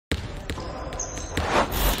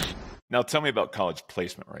Now tell me about college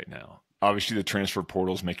placement right now. Obviously, the transfer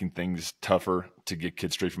portal is making things tougher to get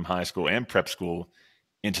kids straight from high school and prep school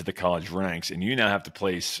into the college ranks, and you now have to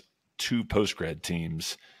place two post-grad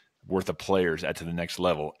teams worth of players at to the next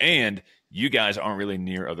level. And you guys aren't really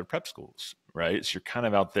near other prep schools, right? So you're kind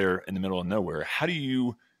of out there in the middle of nowhere. How do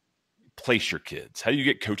you place your kids? How do you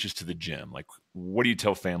get coaches to the gym? Like, what do you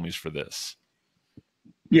tell families for this?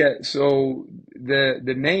 Yeah, so the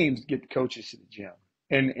names get the coaches to the gym,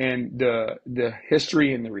 and the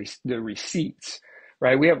history and the receipts,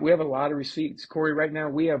 right? We have a lot of receipts, Corey. Right now,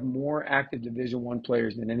 we have more active Division I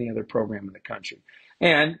players than any other program in the country,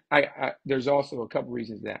 and there's also a couple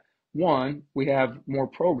reasons that. One, we have more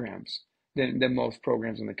programs than most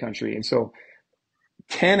programs in the country, and so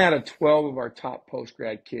 10 out of 12 of our top post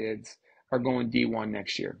grad kids are going D1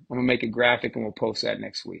 next year. I'm gonna make a graphic and we'll post that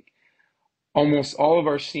next week. Almost all of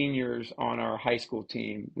our seniors on our high school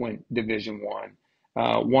team went Division One.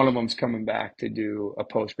 One of them's coming back to do a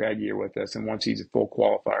post grad year with us, and once he's a full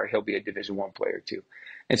qualifier, he'll be a Division One player too.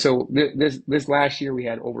 And so this last year we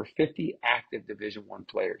had over 50 active Division One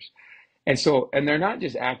players, and they're not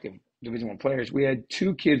just active Division One players. We had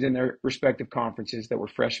two kids in their respective conferences that were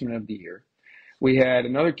freshmen of the year. We had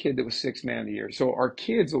another kid that was sixth man of the year. So our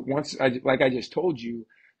kids, like I just told you,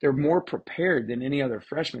 they're more prepared than any other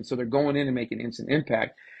freshman. So they're going in and making instant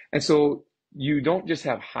impact. And so you don't just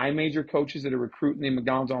have high major coaches that are recruiting the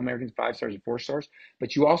McDonald's All-Americans 5 stars and 4 stars,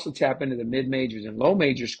 but you also tap into the mid majors and low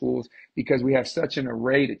major schools because we have such an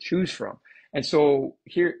array to choose from. And so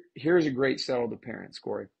here's a great sell to parents,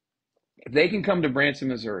 Corey. If they can come to Branson,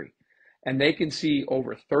 Missouri, and they can see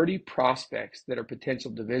over 30 prospects that are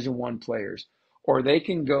potential Division I players, or they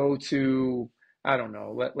can go to, I don't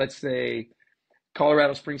know, let's say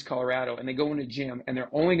Colorado Springs, Colorado, and they go in a gym and they're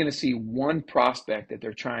only going to see one prospect that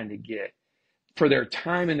they're trying to get for their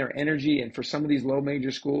time and their energy. And for some of these low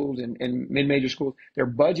major schools and mid major schools, their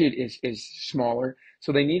budget is smaller.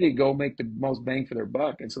 So they need to go make the most bang for their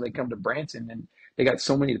buck. And so they come to Branson and they got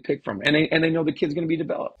so many to pick from. And they know the kid's going to be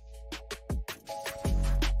developed.